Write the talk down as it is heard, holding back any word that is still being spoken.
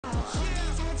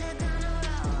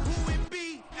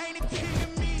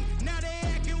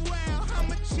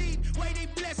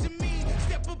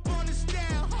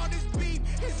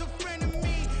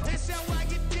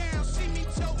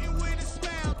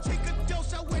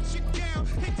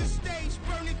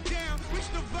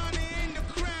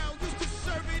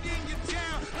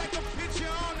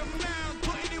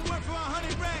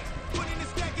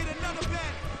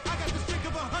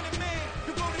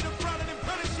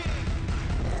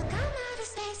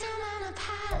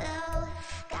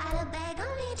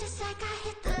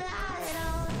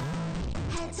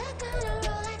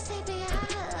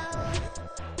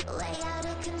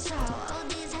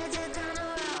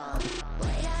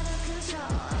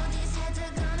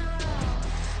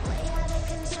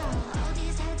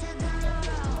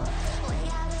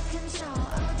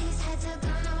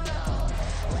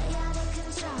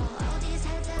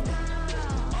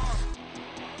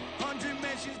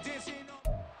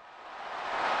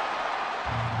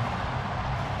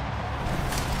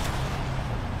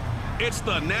It's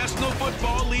the National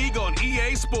Football League on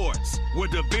EA Sports, where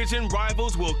division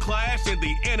rivals will clash in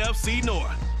the NFC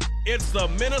North. It's the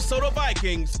Minnesota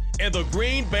Vikings and the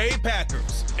Green Bay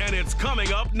Packers, and it's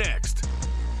coming up next.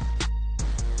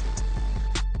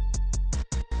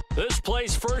 This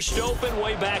place first opened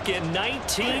way back in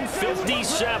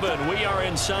 1957. We are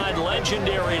inside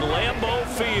legendary Lambeau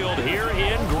Field here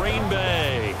in Green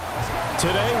Bay.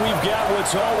 Today we've got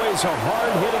what's always a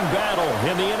hard-hitting battle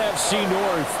in the NFC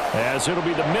North, as it'll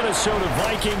be the Minnesota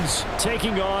Vikings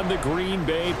taking on the Green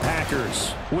Bay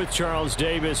Packers. With Charles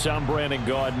Davis, I'm Brandon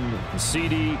Gaudin.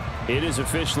 CD, it is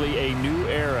officially a new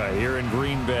era here in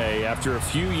Green Bay. After a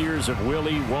few years of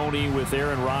Willie Woney with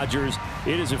Aaron Rodgers,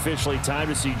 it is officially time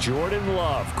to see Jordan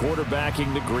Love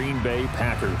quarterbacking the Green Bay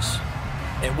Packers.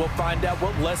 And we'll find out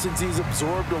what lessons he's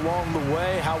absorbed along the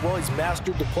way, how well he's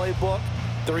mastered the playbook,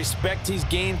 the respect he's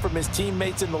gained from his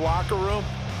teammates in the locker room.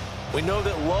 We know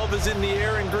that Love is in the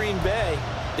air in Green Bay.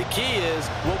 The key is,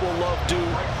 what will Love do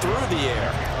through the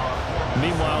air?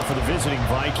 Meanwhile, for the visiting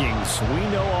Vikings, we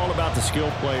know all about the skill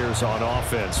players on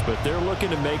offense, but they're looking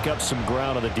to make up some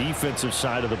ground on the defensive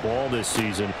side of the ball this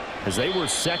season, as they were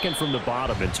second from the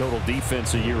bottom in total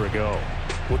defense a year ago.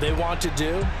 What they want to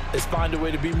do is find a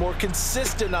way to be more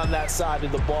consistent on that side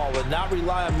of the ball and not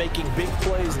rely on making big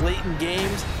plays late in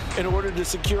games in order to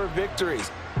secure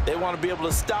victories. They want to be able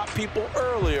to stop people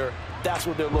earlier. That's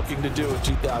what they're looking to do in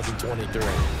 2023.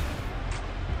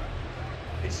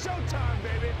 It's showtime,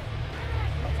 baby.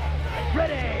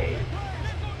 Ready.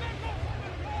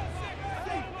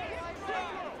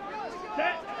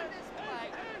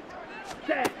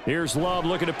 Set. Here's Love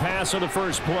looking to pass on the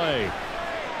first play.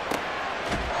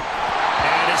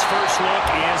 And his first look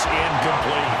is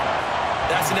incomplete.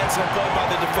 That's an excellent play by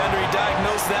the defender. He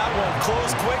diagnosed that one,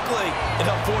 closed quickly, and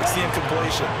helped force the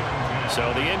incompletion.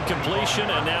 So the incompletion,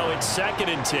 and now it's 2nd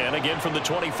and 10, again from the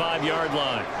 25-yard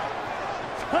line.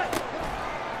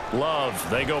 Love,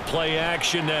 they go play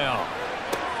action now.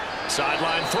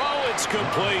 Sideline throw, it's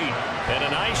complete. And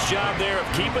a nice job there of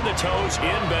keeping the toes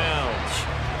inbounds.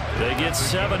 They get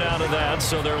 7 out of that,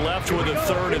 so they're left with a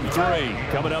 3rd and 3.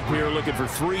 Coming up here looking for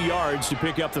 3 yards to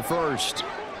pick up the first.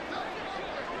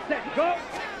 Go.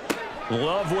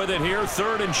 Love with it here,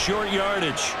 3rd and short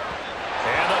yardage.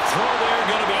 And the throw there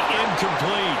going to be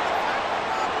incomplete.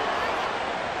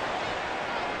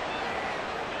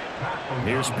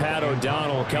 Here's Pat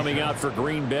O'Donnell coming out for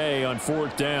Green Bay on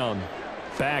 4th down.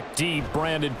 Back deep,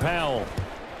 Brandon Powell.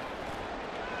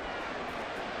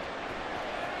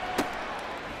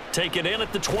 Taken in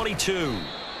at the 22.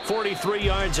 43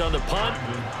 yards on the punt,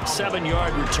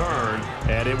 7-yard return,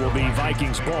 and it will be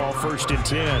Vikings ball, 1st and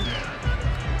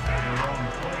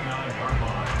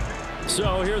 10.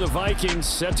 So here are the Vikings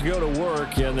set to go to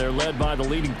work, and they're led by the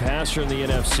leading passer in the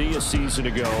NFC a season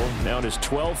ago. Now in his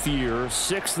 12th year,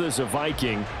 6th as a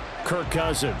Viking, Kirk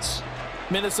Cousins.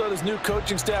 Minnesota's new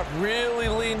coaching staff really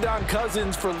leaned on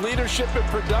Cousins for leadership and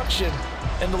production,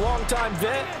 and the longtime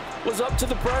vet was up to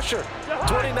the pressure.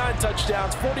 29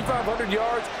 touchdowns, 4,500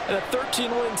 yards, and a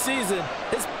 13-win season,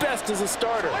 his best as a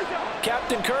starter.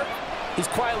 Captain Kirk, he's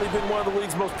quietly been one of the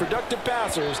league's most productive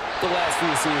passers the last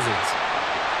few seasons.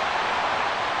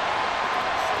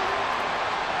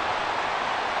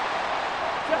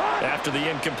 After the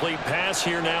incomplete pass,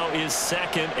 here now is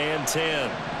 2nd and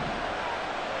 10.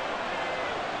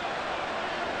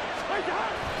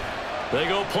 They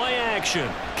go play action.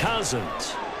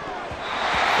 Cousins.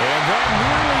 And that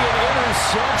nearly an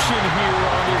interception here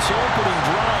on this opening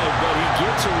drive, but he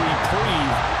gets a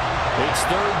reprieve. It's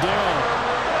 3rd down.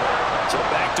 So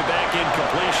back-to-back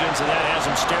incompletions, and that has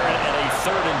him staring at a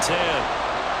 3rd and 10.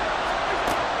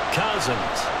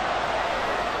 Cousins.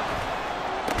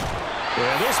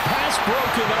 And this pass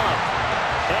broken up.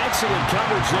 Excellent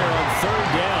coverage there on 3rd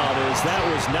down, as that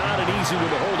was not an easy one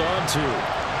to hold on to.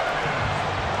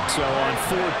 So on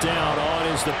 4th down, on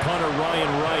is the punter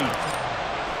Ryan Wright.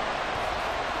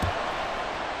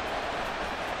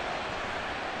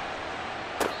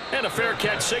 And a fair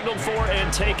catch signaled for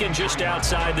and taken just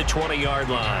outside the 20-yard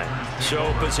line.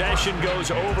 So possession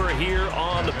goes over here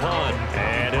on the punt.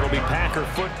 And it'll be Packer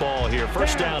football here.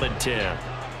 1st down and 10.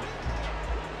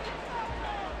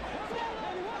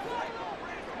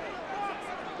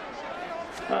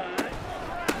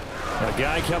 A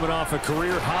guy coming off a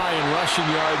career high in rushing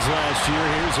yards last year.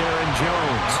 Here's Aaron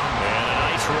Jones. And a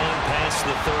nice run past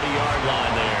the 30-yard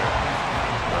line there.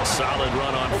 A solid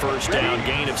run on 1st down.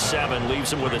 Gain of 7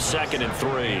 leaves him with a 2nd and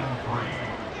 3.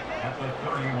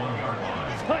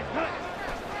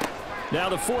 Now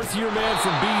the 4th-year man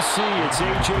from BC, it's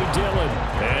A.J. Dillon.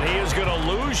 And he is going to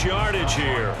lose yardage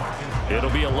here. It'll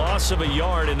be a loss of a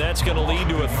yard, and that's going to lead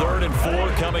to a 3rd and 4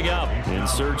 coming up. In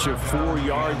search of 4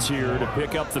 yards here to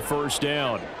pick up the first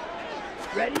down.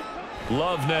 Ready?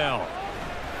 Love now.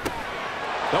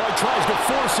 Oh, he tries to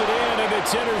force it in, and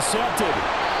it's intercepted.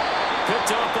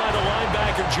 Picked up by the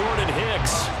linebacker, Jordan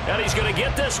Hicks. And he's going to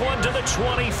get this one to the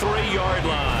 23-yard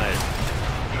line.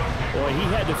 Boy, he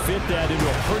had to fit that into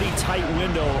a pretty tight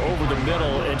window over the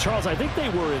middle. And, Charles, I think they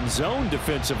were in zone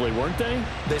defensively, weren't they?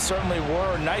 They certainly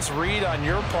were. Nice read on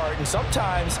your part. And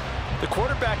sometimes the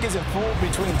quarterback isn't fooled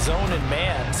between zone and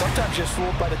man. Sometimes just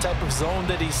fooled by the type of zone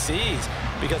that he sees.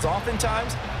 Because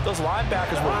oftentimes, those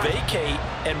linebackers will vacate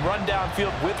and run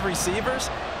downfield with receivers.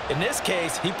 In this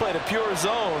case, he played a pure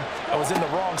zone and was in the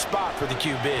wrong spot for the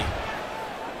QB.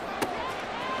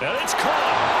 And it's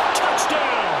caught.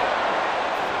 Touchdown.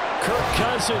 Kirk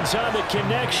Cousins on the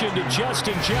connection to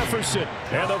Justin Jefferson.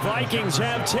 And the Vikings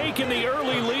have taken the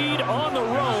early lead on the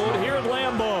road here at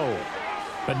Lambeau.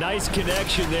 A nice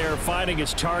connection there, finding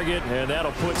his target, and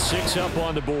that'll put 6 up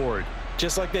on the board.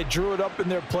 Just like they drew it up in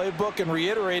their playbook and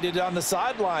reiterated it on the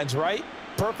sidelines, right?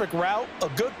 Perfect route, a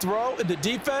good throw, and the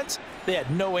defense, they had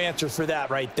no answer for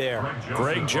that right there.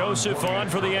 Greg Joseph on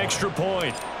for the extra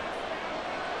point.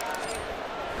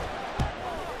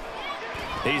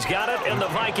 He's got it, and the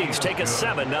Vikings take a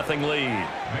 7-0 lead.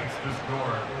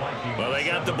 Well, they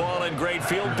got the ball in great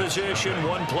field position.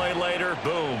 One play later,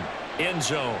 boom, end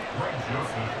zone.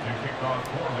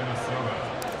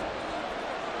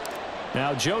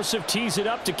 Now Joseph tees it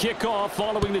up to kick off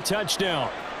following the touchdown.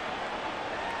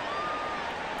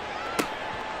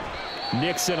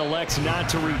 Nixon elects not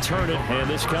to return it, and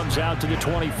this comes out to the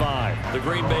 25. The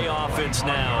Green Bay offense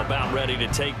now about ready to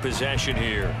take possession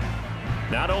here.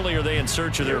 Not only are they in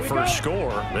search of their first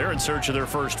score, they're in search of their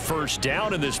first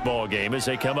down in this ball game as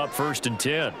they come up 1st and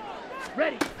 10.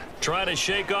 Ready. Trying to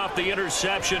shake off the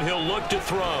interception. He'll look to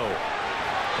throw.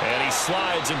 And he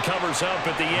slides and covers up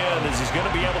at the end as he's going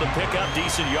to be able to pick up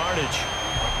decent yardage.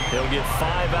 He'll get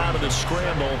 5 out of the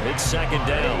scramble. It's 2nd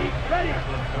down. Ready.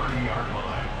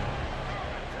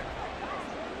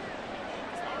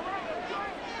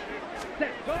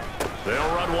 Set. Go.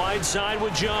 They'll run wide side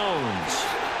with Jones.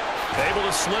 Able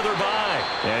to slither by.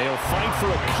 Yeah, he'll fight for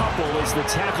a couple as the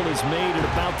tackle is made at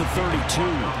about the 32.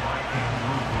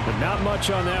 But not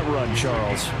much on that run,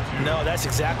 Charles. No, that's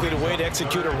exactly the way to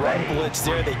execute a run blitz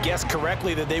there. They guessed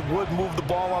correctly that they would move the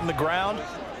ball on the ground,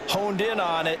 honed in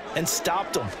on it, and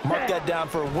stopped them. Mark that down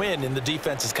for a win in the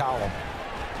defense's column.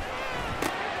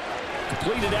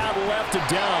 Completed out left to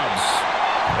Dobbs.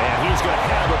 And he's going to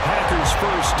have the Packers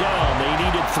first down. They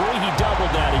needed 3. He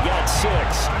doubled that. He got 6.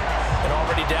 And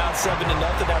already down 7-0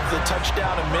 after the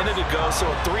touchdown a minute ago. So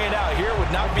a 3-and-out here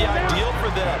would not be ideal for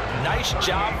them. Nice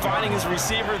job finding his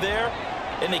receiver there.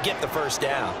 And they get the first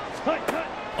down.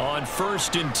 On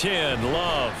 1st and 10,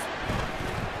 Love.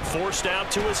 Forced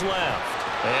out to his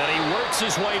left. And he works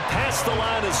his way past the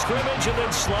line of scrimmage and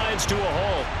then slides to a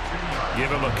halt. Give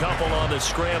him a couple on the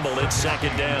scramble. It's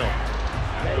 2nd down.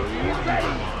 Ready.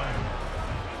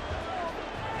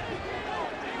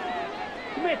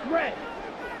 Smith red.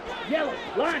 Yellow.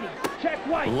 Lining. Check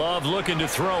white. Love looking to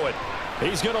throw it.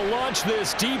 He's going to launch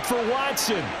this deep for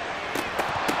Watson. And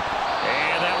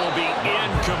that will be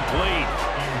incomplete.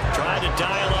 Trying to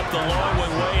dial up the long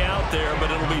one way out there, but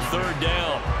it'll be 3rd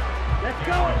down. Let's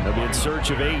go. They'll be in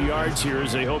search of 8 yards here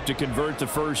as they hope to convert the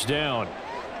first down.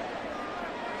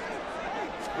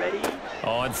 Ready.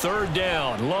 On 3rd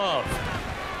down, Love.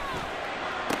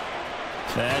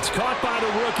 That's caught by the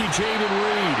rookie, Jaden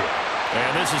Reed.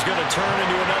 And this is going to turn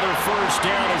into another first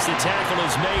down as the tackle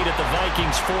is made at the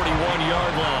Vikings'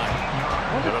 41-yard line.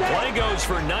 And the play goes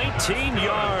for 19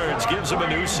 yards, gives them a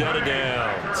new set of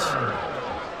downs.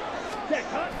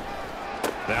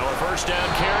 Now a first down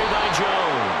carry by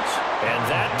Jones. And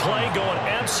that play going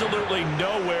absolutely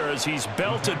nowhere as he's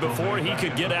belted before he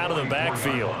could get out of the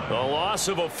backfield. A loss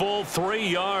of a full 3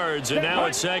 yards, and now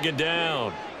it's 2nd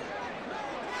down.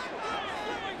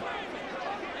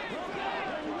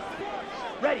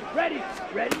 Ready.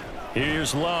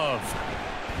 Here's Love.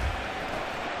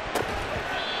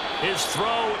 His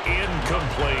throw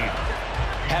incomplete.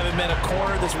 Haven't been a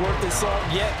corner that's worth his salt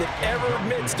yet that ever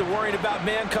admits to worrying about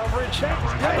man coverage.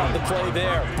 How about the play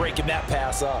there, breaking that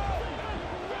pass up?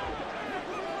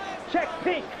 Check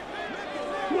pink.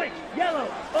 Switch yellow.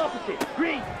 Opposite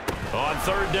green. On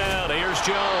 3rd down, here's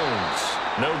Jones.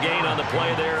 No gain on the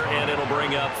play there, and it'll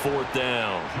bring up 4th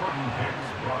down.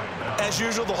 As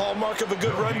usual, the hallmark of a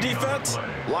good run defense,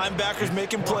 linebackers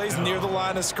making plays near the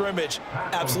line of scrimmage.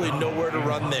 Absolutely nowhere to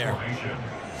run there.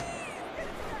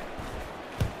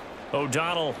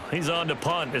 O'Donnell, he's on to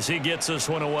punt as he gets this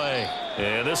one away.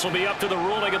 And this will be up to the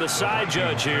ruling of the side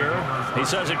judge here. He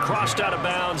says it crossed out of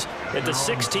bounds at the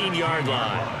 16-yard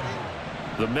line.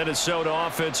 The Minnesota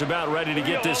offense about ready to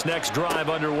get this next drive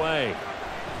underway.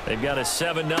 They've got a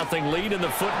 7-0 lead in the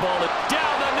football.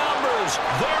 Down the numbers.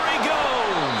 There he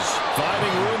goes.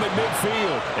 Finding room at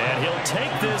midfield. And he'll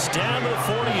take this down to the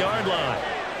 40-yard line.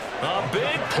 A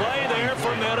big play there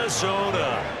for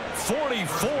Minnesota.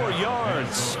 44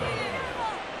 yards.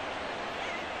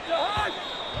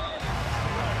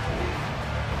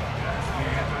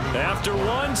 After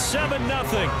one,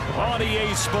 7-0 on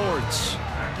EA Sports.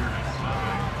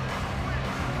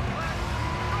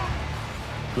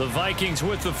 The Vikings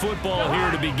with the football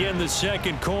here to begin the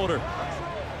second quarter,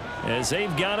 as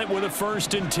they've got it with a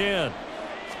 1st and 10.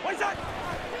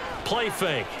 Play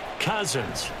fake.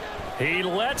 Cousins. He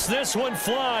lets this one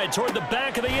fly toward the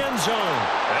back of the end zone.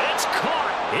 It's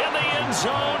caught in the end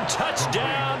zone.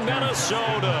 Touchdown,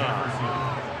 Minnesota.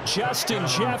 Justin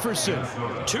Jefferson.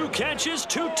 2 catches,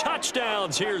 2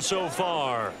 touchdowns here so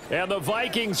far. And the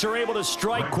Vikings are able to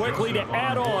strike quickly to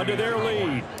add on to their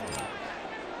lead.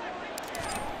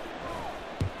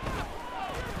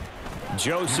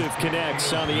 Joseph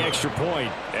connects on the extra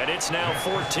point, and it's now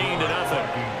 14-0.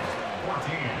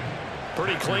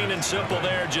 Pretty clean and simple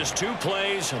there. Just 2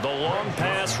 plays. The long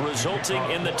pass resulting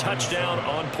in the touchdown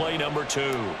on play number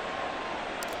 2.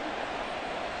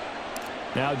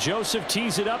 Now Joseph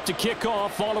tees it up to kick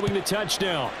off following the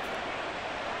touchdown.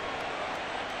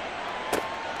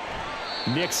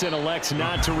 Nixon elects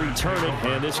not to return it,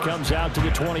 and this comes out to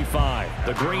the 25.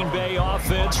 The Green Bay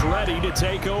offense ready to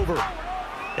take over.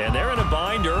 And they're in a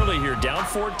bind early here, down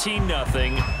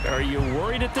 14-0. Are you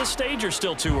worried at this stage or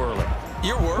still too early?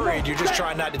 You're worried. You're just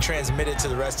trying not to transmit it to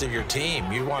the rest of your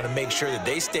team. You want to make sure that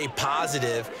they stay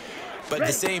positive. But at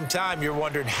the same time, you're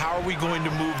wondering, how are we going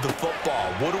to move the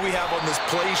football? What do we have on this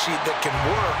play sheet that can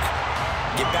work?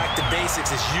 Get back to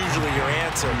basics is usually your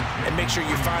answer. And make sure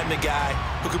you find the guy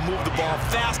who can move the ball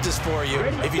fastest for you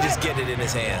if you just get it in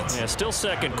his hands. Yeah, still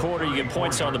second quarter. You get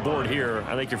points on the board here.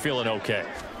 I think you're feeling okay.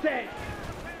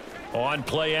 On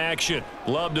play action.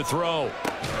 Love to throw.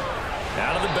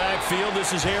 Out of the backfield,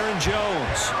 this is Aaron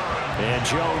Jones. And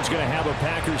Jones going to have a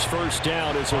Packers 1st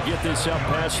down as he'll get this up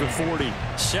past the 40.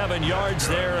 7 yards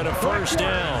there and a 1st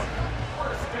down.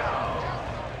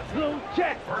 Blue,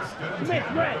 check. Smith,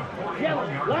 red. Yellow,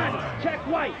 line. Check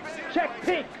white. Check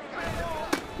pink.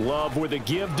 Love with a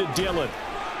give to Dillon.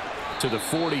 To the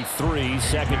 43,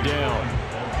 2nd down.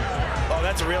 Oh,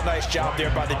 that's a real nice job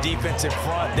there by the defense in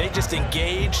front. They just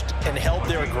engaged and held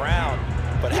their ground.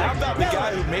 But how about the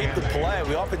guy who made the play?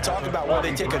 We often talk about whether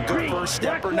they take a good first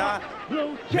step or not.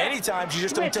 Many times you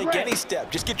just don't take any step.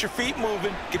 Just get your feet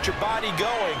moving, get your body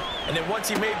going, and then once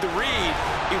he made the read,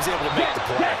 he was able to make the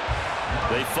play.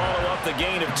 They follow up the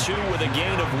gain of 2 with a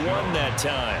gain of 1 that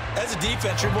time. As a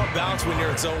defense, you're more balanced when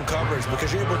you're in zone coverage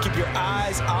because you're able to keep your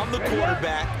eyes on the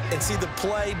quarterback and see the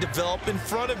play develop in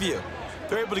front of you.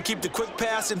 They're able to keep the quick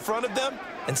pass in front of them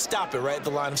and stop it right at the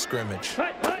line of scrimmage.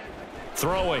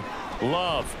 Throwing.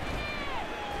 Love.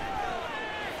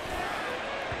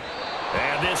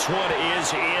 And this one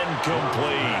is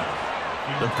incomplete.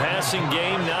 The passing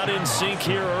game not in sync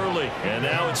here early, and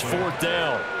now it's 4th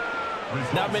down.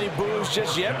 Not many boos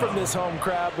just yet from this home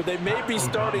crowd, but they may be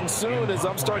starting soon as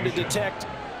I'm starting to detect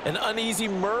an uneasy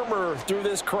murmur through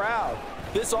this crowd.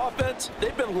 This offense,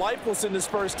 they've been lifeless in this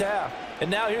 1st half. And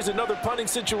now here's another punting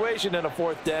situation and a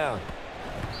 4th down.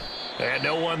 And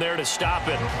no one there to stop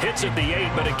it. Hits at the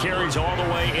 8, but it carries all the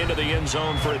way into the end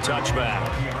zone for a touchback.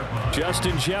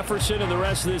 Justin Jefferson and the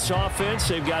rest of this offense,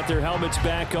 they've got their helmets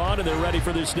back on, and they're ready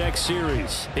for this next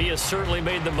series. He has certainly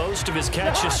made the most of his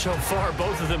catches so far,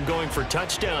 both of them going for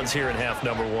touchdowns here in half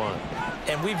number 1.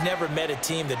 And we've never met a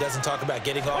team that doesn't talk about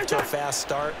getting off to a fast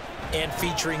start and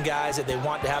featuring guys that they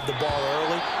want to have the ball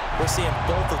early. We're seeing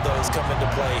both of those come into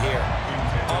play here.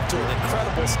 Off to an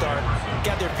incredible start,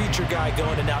 got their feature guy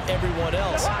going, and now everyone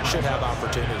else should have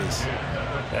opportunities.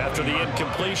 After the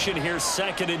incompletion, here's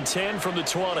 2nd and 10 from the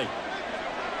 20.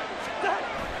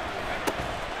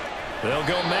 They'll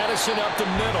go Madison up the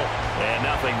middle, and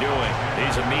nothing doing.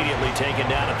 He's immediately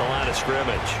taken down at the line of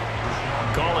scrimmage.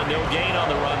 Calling no gain on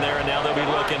the run there, and now they'll be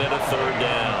looking at a 3rd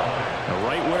down. Now,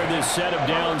 right where this set of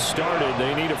downs started,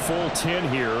 they need a full 10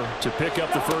 here to pick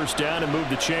up the 1st down and move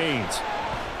the chains.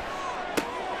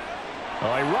 All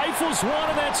right, rifles one,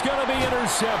 and that's going to be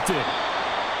intercepted.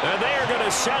 And they are going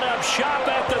to set up shop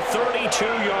at the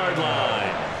 32-yard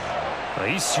line. Well,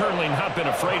 he's certainly not been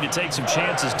afraid to take some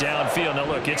chances downfield. Now,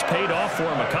 look, it's paid off for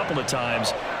him a couple of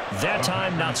times. That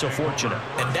time, not so fortunate.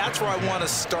 And that's where I want to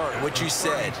start, what you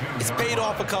said. It's paid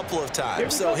off a couple of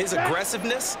times. So his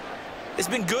aggressiveness it's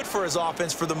been good for his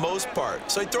offense for the most part.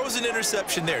 So he throws an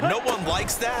interception there. No one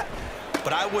likes that,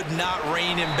 but I would not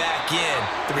rein him back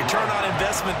in. The return on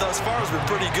investment thus far has been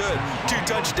pretty good. 2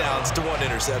 touchdowns to 1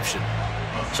 interception.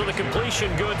 So the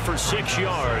completion good for 6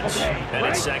 yards, and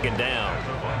it's second down.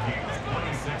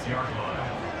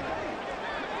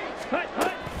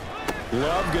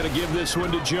 Love going to give this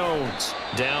one to Jones.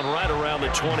 Down right around the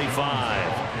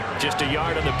 25. Just a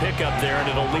yard on the pickup there, and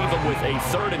it'll leave him with a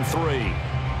 3rd and 3.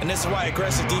 And this is why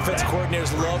aggressive defensive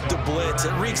coordinators love to blitz.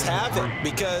 It wreaks havoc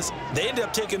because they end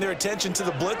up taking their attention to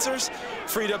the blitzers,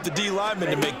 freed up the D lineman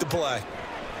to make the play.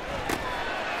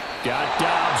 Got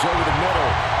Dobbs over the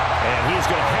middle, and he's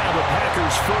going to have the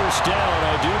Packers first down,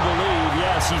 I do believe.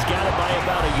 Yes, he's got it by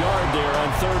about a yard there on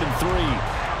 3rd and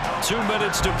 3. 2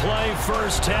 minutes to play,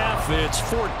 first half. It's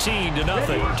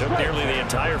 14-0. Took nearly the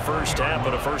entire first half,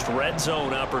 but a first red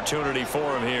zone opportunity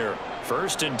for him here.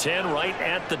 1st and 10 right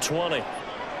at the 20.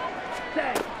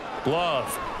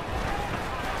 Love.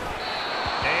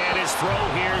 And his throw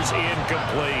here's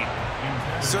incomplete.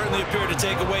 Certainly appeared to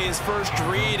take away his first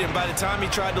read, and by the time he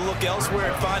tried to look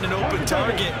elsewhere and find an open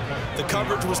target, the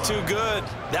coverage was too good.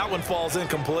 That one falls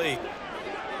incomplete.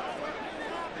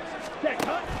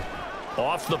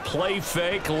 Off the play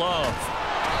fake, Love.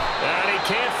 And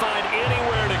he can't find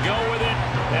anywhere to go with it,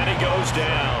 and he goes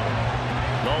down.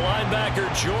 The linebacker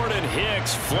Jordan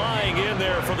Hicks flying in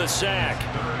there for the sack.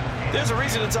 There's a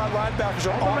reason inside linebackers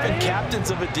are often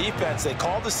captains of a defense. They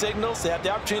call the signals. They have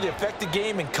the opportunity to affect the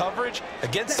game in coverage,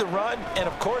 against the run, and,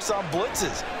 of course, on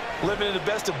blitzes. Living in the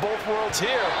best of both worlds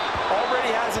here.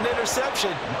 Already has an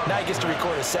interception. Now he gets to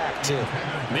record a sack, too.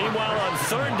 Meanwhile, on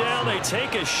 3rd down, they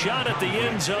take a shot at the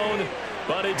end zone,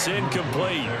 but it's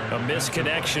incomplete. A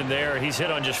misconnection there. He's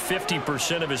hit on just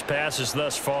 50% of his passes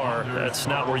thus far. That's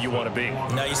not where you want to be.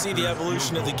 Now you see the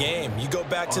evolution of the game. You go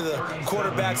back to the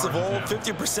quarterbacks of old,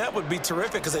 50% would be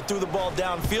terrific because they threw the ball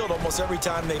downfield almost every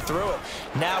time they threw it.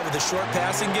 Now with a short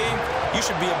passing game, you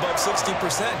should be above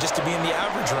 60% just to be in the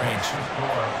average range.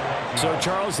 So,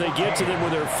 Charles, they get to them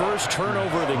with their first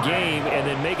turnover of the game and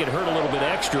then make it hurt a little bit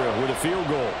extra with a field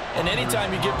goal. And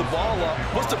anytime you give the ball up,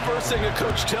 what's the first thing a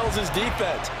coach tells his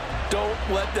defense? Don't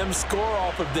let them score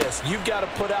off of this. You've got to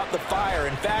put out the fire.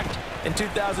 In fact, in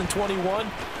 2021,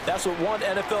 that's what one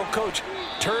NFL coach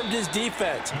termed his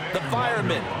defense. The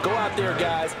firemen. Go out there,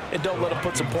 guys, and don't let them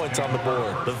put some points on the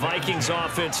board. The Vikings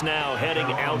offense now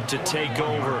heading out to take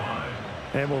over.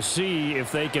 And we'll see if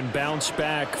they can bounce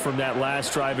back from that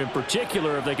last drive, in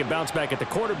particular if they can bounce back at the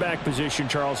quarterback position,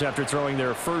 Charles, after throwing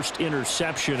their first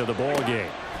interception of the ball game.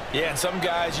 Yeah, and some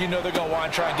guys, you know they're going to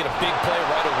want to try and get a big play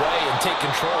right away and take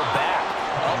control back.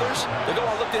 Others, they're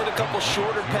going to look to hit a couple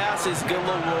shorter passes, get a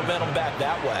little momentum back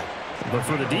that way. But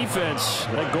for the defense,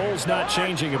 that goal's not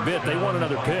changing a bit. They want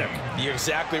another pick. You're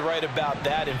exactly right about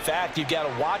that. In fact, you've got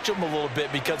to watch them a little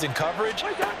bit because in coverage,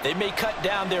 they may cut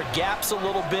down their gaps a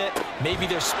little bit, maybe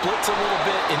their splits a little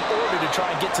bit in order to try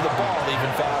and get to the ball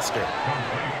even faster.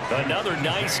 Another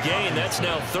nice gain. That's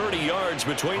now 30 yards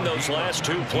between those last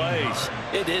 2 plays.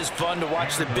 It is fun to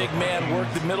watch the big man work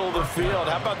the middle of the field.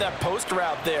 How about that post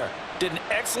route there? Did an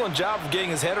excellent job of getting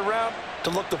his head around to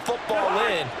look the football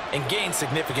in and gain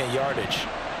significant yardage.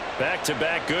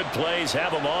 Back-to-back good plays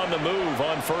have him on the move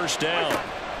on 1st down.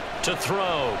 To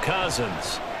throw,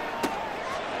 Cousins.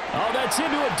 Oh, that's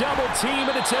into a double team,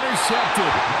 and it's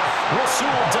intercepted.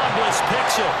 Rasul Douglas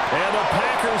picks it, and the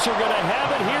Packers are going to have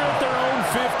it here at their own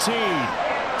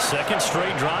 15. Second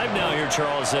straight drive now here,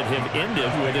 Charles, that have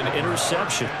ended with an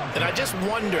interception. And I just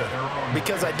wonder,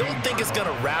 because I don't think it's going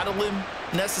to rattle him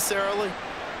necessarily,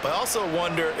 but I also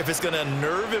wonder if it's going to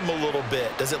unnerve him a little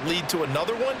bit. Does it lead to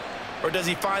another one, or does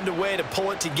he find a way to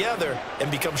pull it together and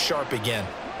become sharp again?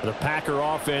 The Packer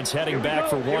offense heading back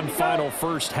for one final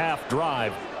first half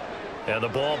drive. And the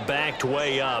ball backed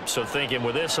way up, so thinking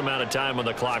with this amount of time on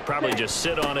the clock, probably just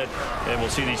sit on it, and we'll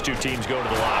see these two teams go to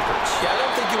the lockers. Yeah, I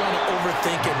don't think you want to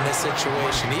overthink it in this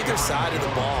situation. Either side of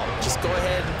the ball. Just go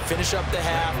ahead and finish up the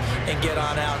half and get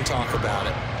on out and talk about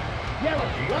it.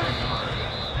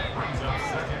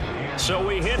 So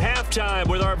we hit halftime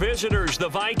with our visitors, the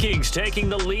Vikings, taking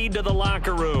the lead to the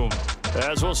locker room.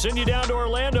 As we'll send you down to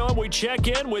Orlando, and we check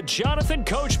in with Jonathan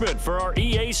Coachman for our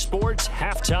EA Sports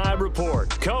Halftime Report.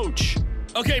 Coach.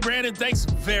 Okay, Brandon, thanks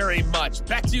very much.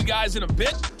 Back to you guys in a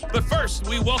bit. But first,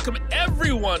 we welcome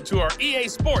everyone to our EA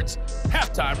Sports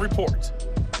Halftime Report.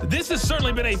 This has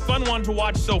certainly been a fun one to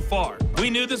watch so far. We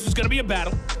knew this was going to be a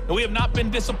battle, and we have not been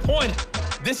disappointed.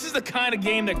 This is the kind of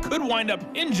game that could wind up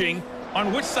hinging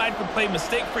on which side could play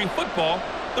mistake-free football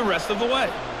the rest of the way.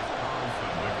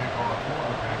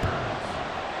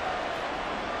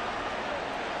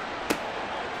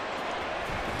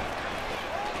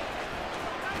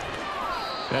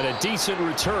 And a decent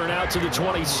return out to the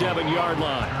 27-yard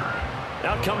line.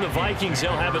 Out come the Vikings.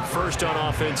 They'll have it first on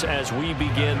offense as we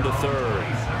begin the third.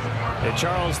 And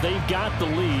Charles, they've got the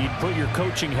lead. Put your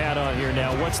coaching hat on here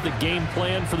now. What's the game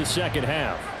plan for the second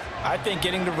half? I think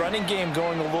getting the running game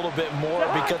going a little bit more,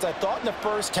 because I thought in the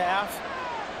first half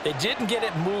they didn't get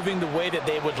it moving the way that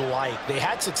they would like. They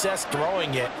had success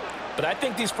throwing it, but I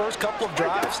think these first couple of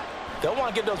drives, they'll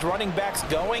want to get those running backs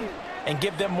going and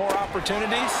give them more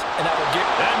opportunities. And now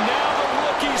the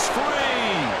rookie's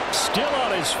free. Still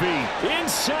on his feet.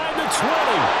 Inside the 20.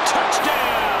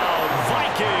 Touchdown,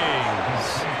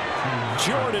 Vikings.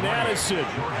 Jordan Addison,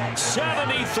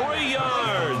 73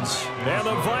 yards. And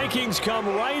the Vikings come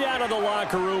right out of the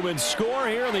locker room and score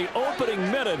here in the opening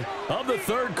minute of the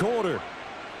third quarter.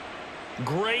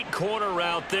 Great corner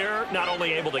route there. Not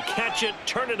only able to catch it,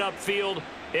 turn it upfield,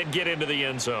 and get into the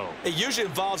end zone. It usually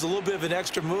involves a little bit of an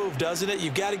extra move, doesn't it?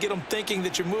 You've got to get them thinking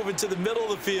that you're moving to the middle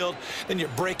of the field, then you're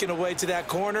breaking away to that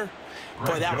corner.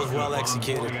 Boy, that was well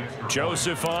executed.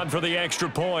 Joseph on for the extra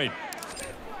point.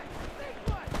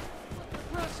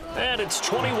 And it's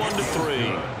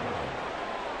 21-3.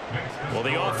 Well,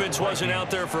 the offense wasn't out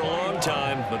there for a long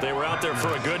time, but they were out there for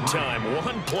a good time.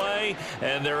 One play,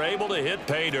 and they're able to hit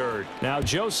pay dirt. Now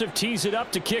Joseph tees it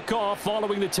up to kick off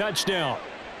following the touchdown.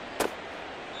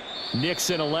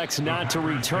 Nixon elects not to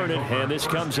return it, and this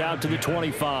comes out to the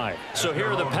 25. So here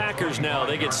are the Packers now.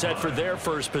 They get set for their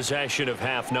first possession of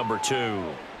half number 2.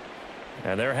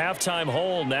 And their halftime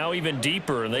hole now even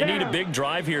deeper, and they need a big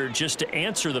drive here just to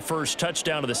answer the first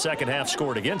touchdown of the second half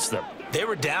scored against them. They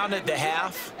were down at the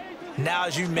half. Now,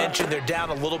 as you mentioned, they're down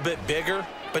a little bit bigger,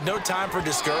 but no time for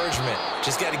discouragement.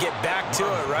 Just got to get back to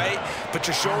it, right? Put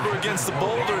your shoulder against the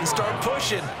boulder and start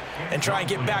pushing and try and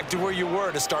get back to where you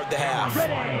were to start the half.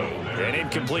 An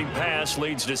incomplete pass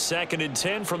leads to 2nd and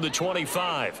 10 from the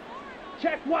 25.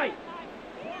 Check white.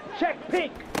 Check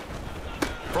pink.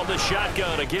 From the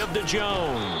shotgun, a give to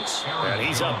Jones. And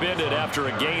he's upended after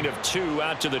a gain of 2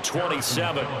 out to the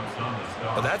 27.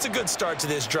 Well, that's a good start to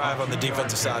this drive on the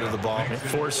defensive side of the ball.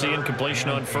 Force the incompletion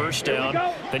on first down.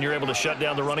 Then you're able to shut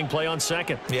down the running play on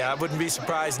second. Yeah, I wouldn't be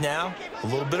surprised now. A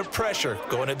little bit of pressure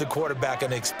going at the quarterback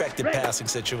in an expected passing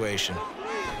situation.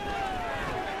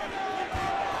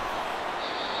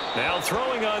 Now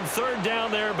throwing on third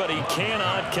down there, but he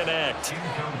cannot connect.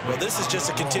 Well, this is just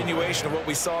a continuation of what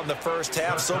we saw in the first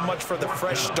half. So much for the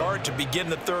fresh start to begin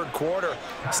the third quarter.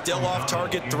 Still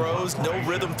off-target throws, no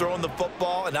rhythm throwing the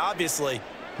football, and obviously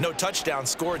no touchdown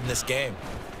scored in this game.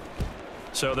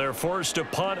 So they're forced to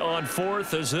punt on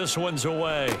 4th as this one's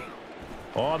away.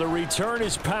 On the return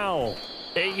is Powell.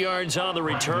 8 yards on the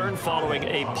return following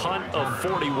a punt of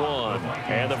 41.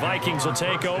 And the Vikings will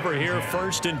take over here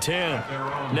 1st and 10.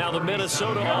 Now the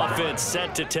Minnesota offense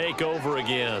set to take over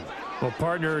again. Well,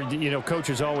 partner, you know,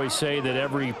 coaches always say that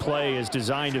every play is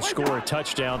designed to score a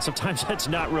touchdown. Sometimes that's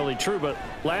not really true, but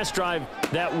last drive,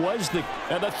 that was the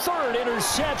third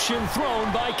interception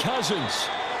thrown by Cousins.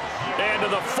 And to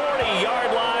the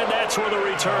 40-yard line, that's where the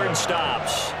return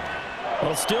stops.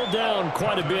 Well, still down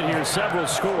quite a bit here, several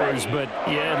scores, but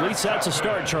yeah, at least that's a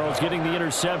start, Charles, getting the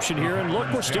interception here. And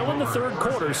look, we're still in the third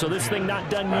quarter, so this thing not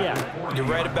done yet. You're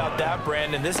right about that,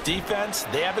 Brandon. This defense,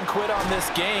 they haven't quit on this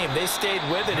game. They stayed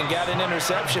with it and got an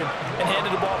interception and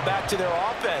handed the ball back to their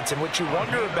offense. And what you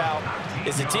wonder about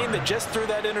is a team that just threw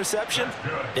that interception,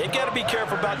 they've got to be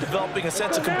careful about developing a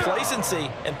sense of complacency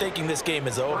and thinking this game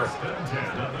is over.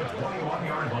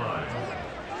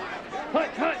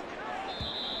 Cut.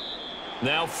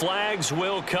 Now flags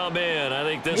will come in. I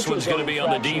think this one's going to be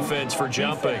on the defense for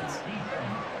jumping.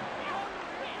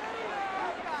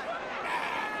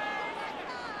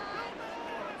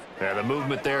 And the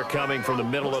movement there coming from the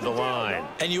middle of the line.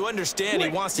 And you understand he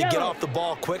wants to get off the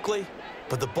ball quickly,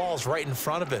 but the ball's right in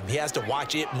front of him. He has to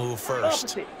watch it move first.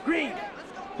 Opposite. Green.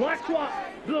 Black swap.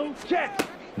 Blue. Check.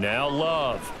 Now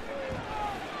Love.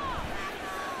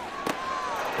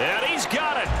 And he's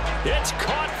got it. It's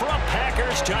caught for a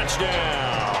Packers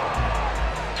touchdown.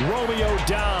 Romeo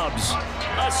Doubs,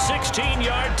 a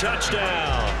 16-yard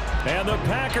touchdown. And the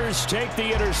Packers take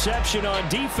the interception on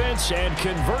defense and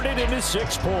convert it into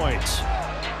 6 points.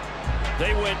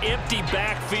 They went empty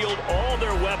backfield, all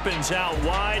their weapons out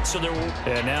wide.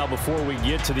 And now before we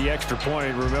get to the extra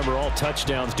point, remember all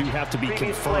touchdowns do have to be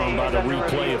confirmed by the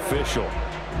replay official.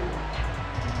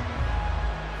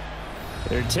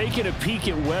 They're taking a peek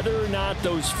at whether or not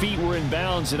those feet were in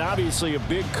bounds, and obviously a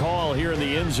big call here in the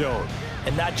end zone.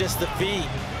 And not just the feet.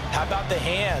 How about the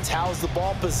hands? How is the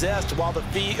ball possessed while the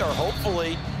feet are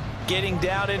hopefully getting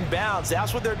down in bounds?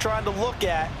 That's what they're trying to look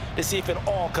at to see if it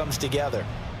all comes together.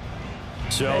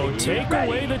 So take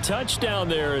away the touchdown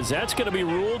there, as that's going to be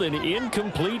ruled an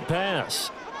incomplete pass.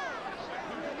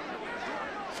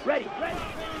 Ready.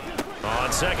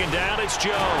 On second down, it's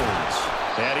Jones.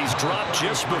 And he's dropped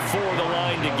just before the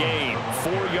line to gain.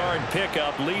 4-yard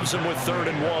pickup leaves him with 3rd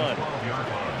and 1.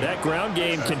 That ground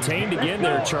game contained again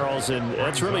there, Charles, and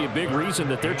that's really a big reason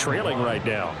that they're trailing right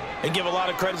now. And give a lot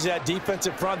of credit to that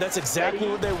defensive front. That's exactly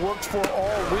what they worked for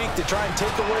all week, to try and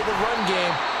take away the run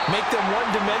game, make them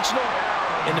one-dimensional.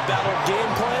 In the battle of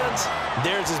game plans,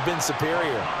 theirs has been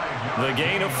superior. The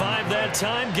gain of 5 that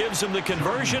time gives him the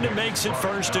conversion and makes it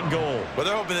 1st and goal. Well,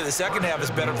 they're hoping that the second half is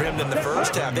better for him than the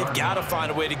first half. They've got to find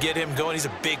a way to get him going. He's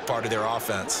a big part of their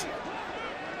offense.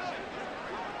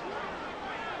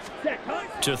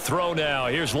 To throw now,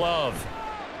 here's Love.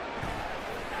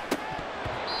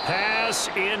 Pass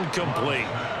incomplete.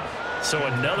 So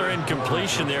another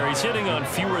incompletion there. He's hitting on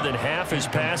fewer than half his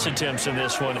pass attempts in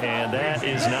this one, and that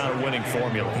is not a winning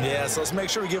formula. Yeah, so let's make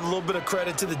sure we give a little bit of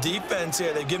credit to the defense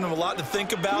here. They've given him a lot to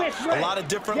think about, a lot of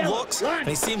different looks, and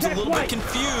he seems a little bit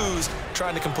confused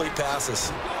trying to complete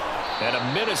passes. And a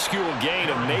minuscule gain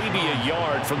of maybe a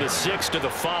yard from the 6 to the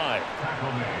 5.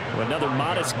 Another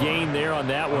modest gain there on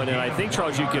that one, and I think,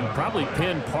 Charles, you can probably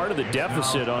pin part of the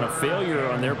deficit on a failure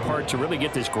on their part to really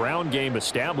get this ground game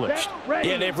established.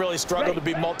 Yeah, they've really struggled to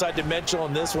be multidimensional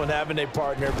in this one, haven't they,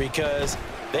 partner, because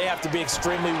they have to be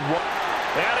extremely...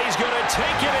 And he's going to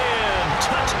take it in.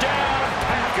 Touchdown,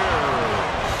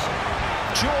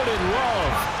 Packers. Jordan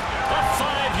Love, a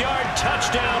 5-yard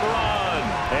touchdown run.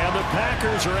 And the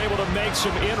Packers are able to make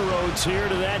some inroads here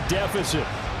to that deficit.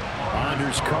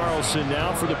 Anders Carlson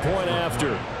now for the point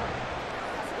after.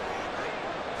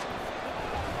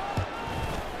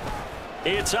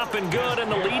 It's up and good,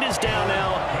 and the lead is down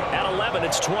now at 11.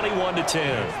 It's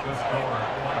 21-10.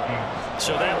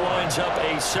 So that winds up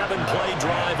a 7-play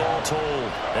drive all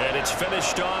told. And it's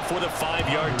finished off with a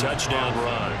 5-yard touchdown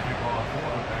run.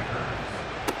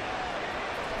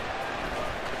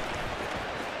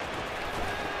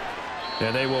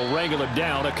 And they will wrangle it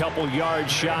down a couple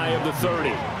yards shy of the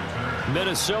 30.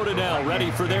 Minnesota now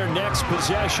ready for their next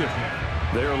possession.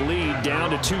 Their lead down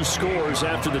to 2 scores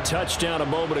after the touchdown a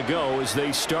moment ago as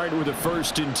they start with a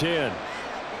 1st and 10.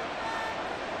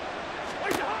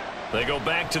 They go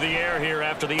back to the air here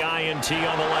after the INT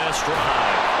on the last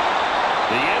drive.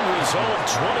 The end result,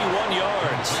 21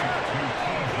 yards.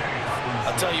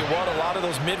 I'll tell you what, a lot of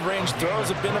those mid-range throws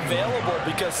have been available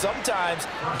because sometimes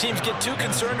teams get too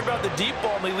concerned about the deep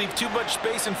ball and they leave too much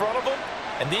space in front of them,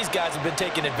 and these guys have been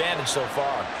taking advantage so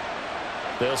far.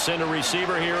 They'll send a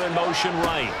receiver here in motion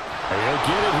right. He'll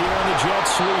get it here on the jet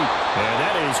sweep, and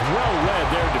that is well read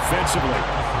there defensively.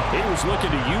 He was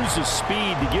looking to use his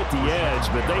speed to get the edge,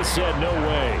 but they said no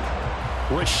way.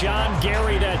 Rashawn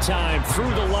Gary that time through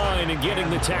the line and getting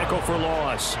the tackle for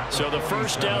loss. So the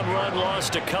first down run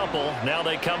lost a couple. Now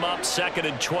they come up 2nd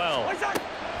and 12.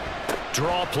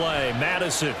 Draw play,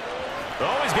 Madison.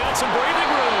 Oh, he's got some breathing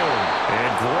room.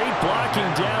 And great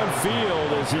blocking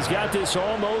downfield as he's got this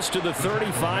almost to the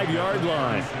 35-yard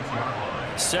line.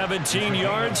 17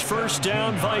 yards, 1st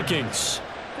down, Vikings.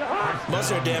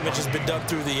 Most of their damage has been done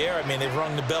through the air. I mean, they've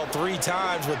rung the bell 3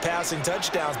 times with passing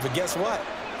touchdowns, but guess what?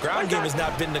 Ground game has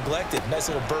not been neglected. Nice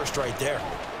little burst right there.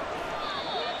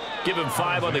 Give him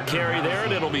 5 on the carry there,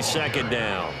 and it'll be 2nd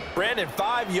down. Brandon,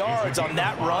 5 yards on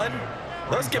that run.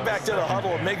 Let's get back to the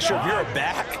huddle and make sure if you're a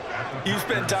back, you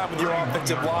spend time with your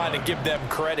offensive line and give them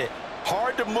credit.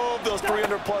 Hard to move those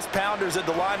 300-plus pounders at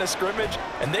the line of scrimmage,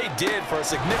 and they did for a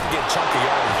significant chunk of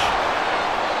yardage.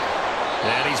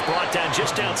 And he's brought down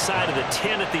just outside of the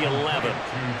 10 at the 11.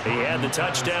 He had the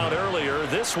touchdown earlier.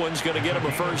 This one's going to get him a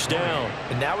 1st down.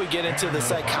 And now we get into the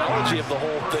psychology of the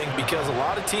whole thing, because a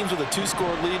lot of teams with a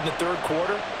 2-score lead in the 3rd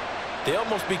quarter, they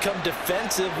almost become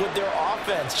defensive with their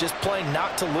offense, just playing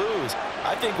not to lose.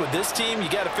 I think with this team, you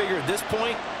got to figure at this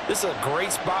point, this is a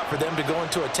great spot for them to go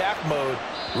into attack mode,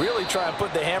 really try and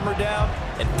put the hammer down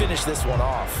and finish this one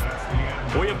off.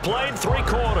 We have played 3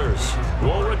 quarters.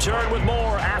 We'll return with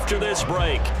more after this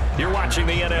break. You're watching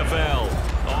the NFL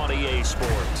on EA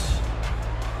Sports.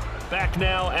 Back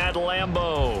now at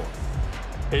Lambeau.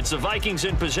 It's the Vikings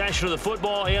in possession of the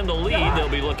football and the lead. They'll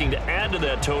be looking to add to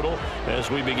that total as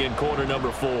we begin quarter number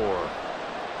 4.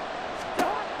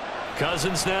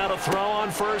 Cousins now to throw on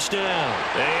 1st down.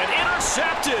 And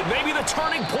intercepted. Maybe the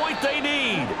turning point they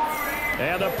need.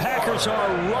 And the Packers are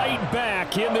right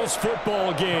back in this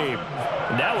football game.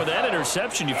 Now with that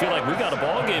interception, you feel like we got a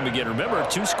ball game again. Remember, a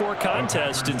 2-score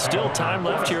contest and still time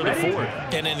left here in the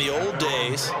 4th. And in the old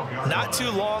days, not too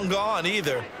long gone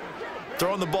either,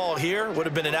 throwing the ball here would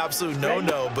have been an absolute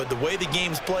no-no, but the way the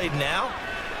game's played now,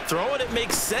 throwing it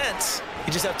makes sense.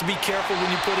 You just have to be careful when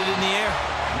you put it in the air.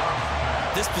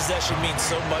 This possession means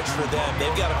so much for them.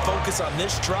 They've got to focus on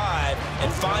this drive and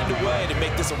find a way to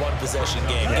make this a one-possession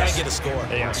game. Got to get a score.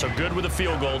 Yeah, so good with a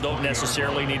field goal. Don't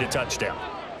necessarily need a touchdown.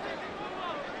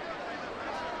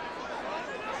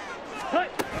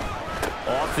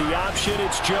 Off the option,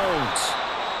 it's Jones.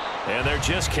 And there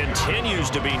just continues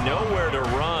to be nowhere to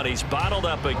run. He's bottled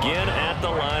up again at the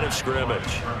line of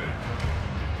scrimmage.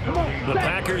 The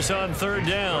Packers on third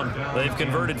down. They've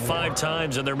converted 5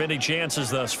 times in their many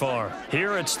chances thus far.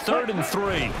 Here it's 3rd and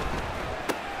 3.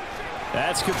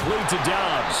 That's complete to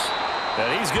Dobbs.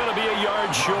 And he's going to be a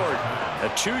yard short. A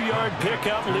 2-yard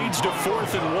pickup leads to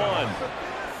 4th and 1.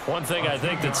 One thing I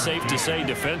think that's safe to say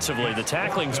defensively, the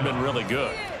tackling's been really good.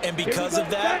 And because of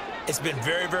that, it's been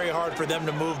very, very hard for them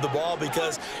to move the ball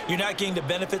because you're not getting the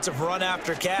benefits of run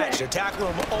after catch. They're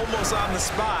tackling them almost on the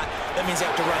spot. That means they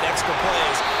have to run extra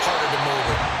plays, harder to move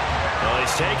it. Well,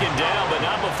 he's taken down, but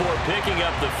not before picking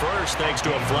up the first thanks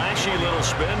to a flashy little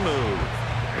spin move.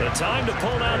 The time to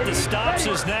pull out the stops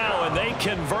is now, and they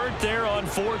convert there on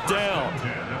 4th down.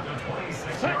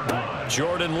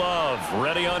 Jordan Love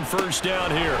ready on 1st down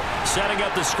here. Setting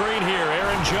up the screen here,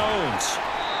 Aaron Jones.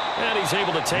 And he's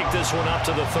able to take this one up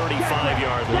to the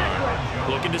 35-yard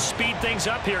line. Looking to speed things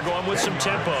up here, going with some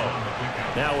tempo.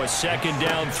 Now a 2nd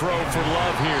down throw for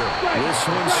Love here. This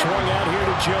one swung out here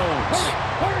to Jones.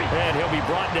 And he'll be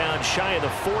brought down shy of the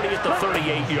 40 at the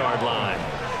 38-yard line.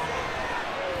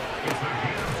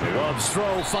 Love's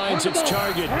throw finds its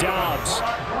target, Dobbs.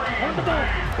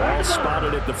 Ball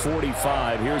spotted at the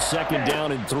 45. Here's 2nd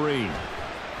down and 3.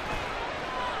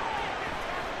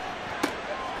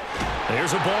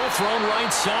 There's a ball thrown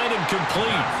right side and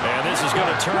complete. And this is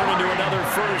going to turn into another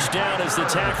 1st down as the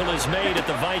tackle is made at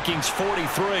the Vikings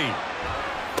 43.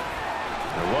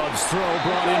 Love's throw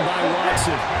brought in by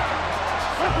Watson.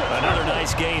 Another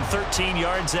nice gain, 13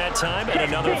 yards that time, and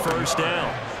another 1st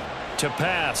down. To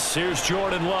pass, here's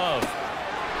Jordan Love.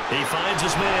 He finds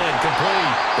his man,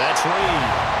 complete. That's Reed.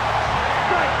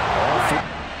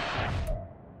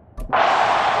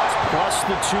 Plus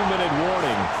the 2-minute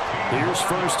warning. Here's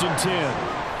 1st and 10.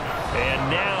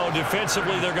 And now,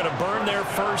 defensively, they're going to burn their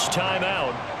first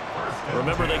timeout.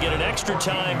 Remember, they get an extra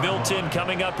time built in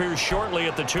coming up here shortly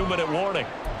at the 2-minute warning.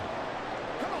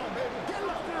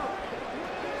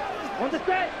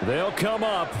 They'll come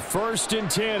up 1st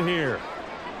and 10 here.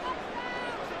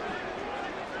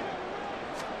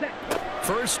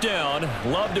 1st down,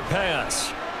 Love to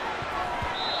pass.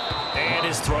 And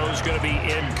his throw's going to be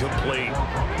incomplete.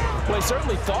 Well, he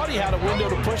certainly thought he had a window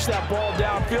to push that ball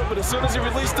downfield, but as soon as he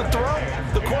released the throw,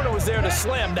 the corner was there to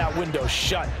slam that window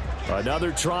shut.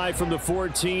 Another try from the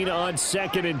 14 on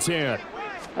 2nd and 10.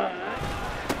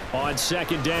 On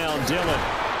 2nd down, Dillon.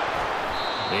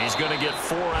 He's going to get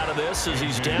 4 out of this as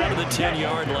he's down to the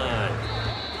 10-yard line.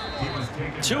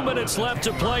 2 minutes left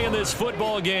to play in this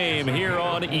football game here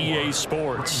on EA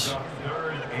Sports.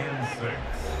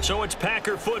 So it's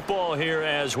Packer football here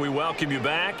as we welcome you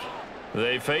back.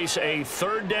 They face a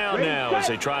 3rd down now as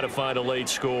they try to find a late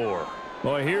score.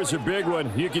 Boy, here's a big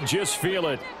one. You can just feel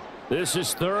it. This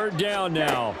is 3rd down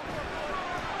now.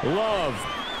 Love.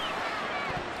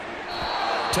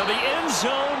 To the end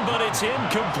zone, but it's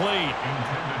incomplete.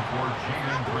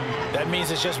 That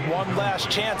means it's just one last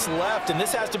chance left, and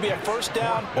this has to be a 1st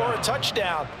down or a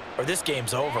touchdown, or this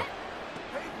game's over.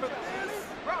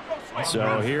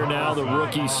 So here now the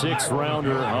rookie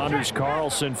 6th-rounder, Anders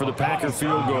Carlson, for the Packer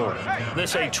field goal.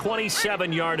 This a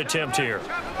 27-yard attempt here.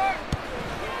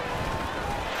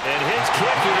 And his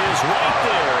kick is right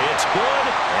there. It's good,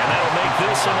 and that'll make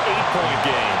this an 8-point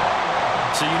game.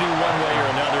 So you knew one way or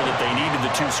another that they needed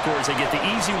the 2 scores. They get the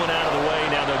easy one out of the way.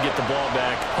 Now they'll get the ball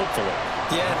back, hopefully.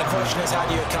 Yeah, and the question is, how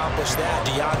do you accomplish that?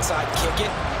 Do you onside kick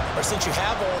it? Or since you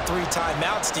have all 3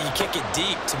 timeouts, do you kick it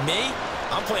deep? To me,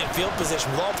 I'm playing field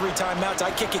position with all 3 timeouts.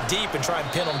 I kick it deep and try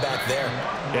and pin them back there.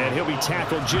 And he'll be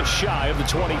tackled just shy of the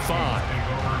 25.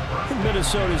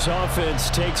 Minnesota's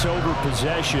offense takes over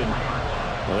possession.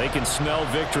 Well, they can smell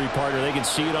victory, partner. They can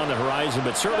see it on the horizon,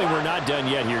 but certainly we're not done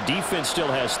yet here. Defense still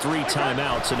has 3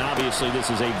 timeouts, and obviously this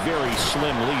is a very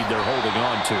slim lead they're holding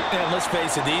on to. And let's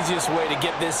face it, the easiest way to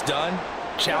get this done,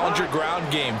 challenge your ground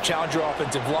game. Challenge your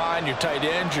offensive line, your tight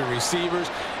ends, your receivers,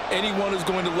 anyone who's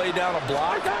going to lay down a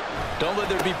block. Don't let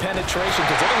there be penetration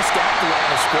because they're going to stack the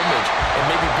line of scrimmage and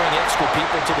maybe bring extra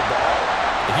people to the ball.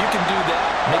 If you can do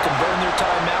that, make them burn their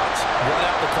timeouts, run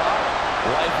out the clock,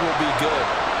 life will be good.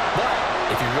 But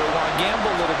if you really want to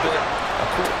gamble a little bit, a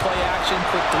quick play action,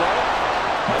 quick throw,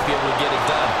 might be able to get it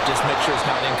done. Just make sure it's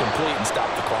not incomplete and stop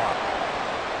the clock.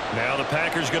 Now the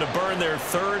Packers going to burn their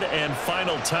 3rd and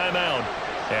final timeout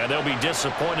And they'll be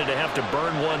disappointed to have to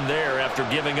burn one there after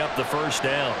giving up the first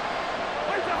down.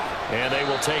 And they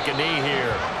will take a knee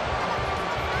here.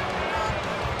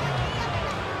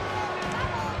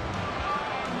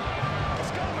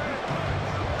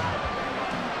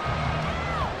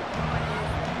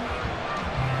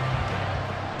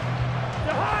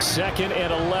 Second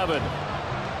and 11.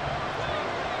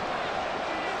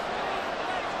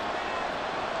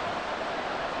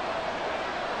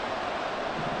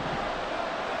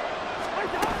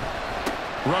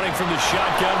 Running from the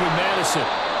shotgun with Madison.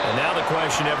 And now the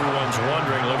question everyone's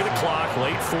wondering, look at the clock,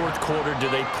 late fourth quarter, do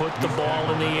they put the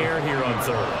ball in the air here on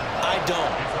third? I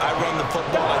don't. I run the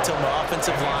football. I tell my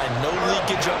offensive line, no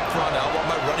leakage up front. I want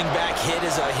my running back hit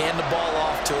as I hand the ball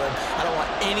off to him. I don't want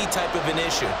any type of an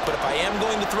issue. But if I am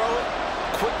going to throw it,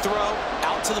 quick throw,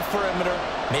 out to the perimeter,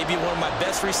 maybe one of my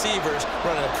best receivers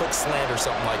running a quick slant or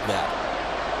something like that.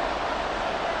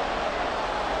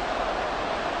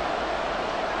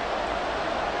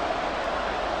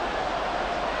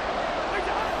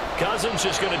 Cousins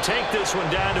just going to take this one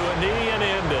down to a knee and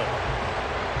end it.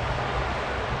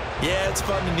 Yeah, it's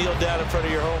fun to kneel down in front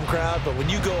of your home crowd, but when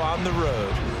you go on the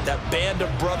road, that band of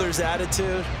brothers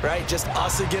attitude, right, just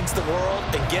us against the world,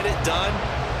 and get it done,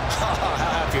 how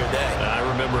happy are they? I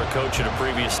remember a coach at a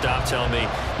previous stop telling me,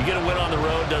 you get a win on the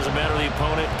road, doesn't matter the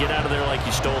opponent, get out of there like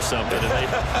you stole something.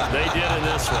 And they did in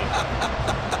this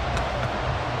one.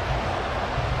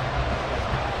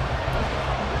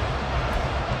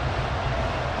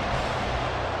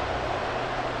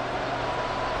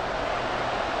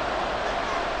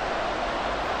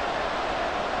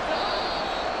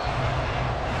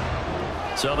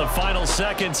 So the final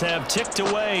seconds have ticked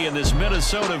away in this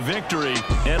Minnesota victory.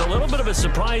 And a little bit of a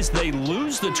surprise, they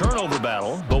lose the turnover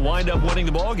battle, but wind up winning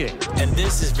the ball game. And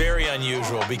this is very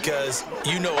unusual because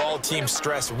you know all teams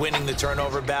stress winning the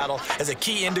turnover battle as a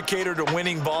key indicator to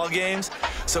winning ball games.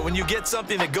 So when you get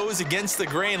something that goes against the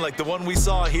grain like the one we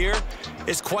saw here,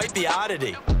 it's quite the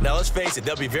oddity. Now let's face it,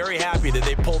 they'll be very happy that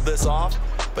they pulled this off,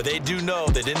 but they do know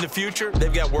that in the future,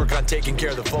 they've got to work on taking care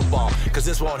of the football because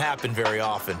this won't happen very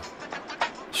often.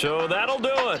 So that'll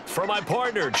do it for my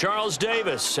partner, Charles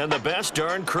Davis, and the best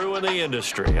darn crew in the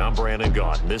industry. I'm Brandon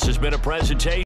Gaudin. This has been a presentation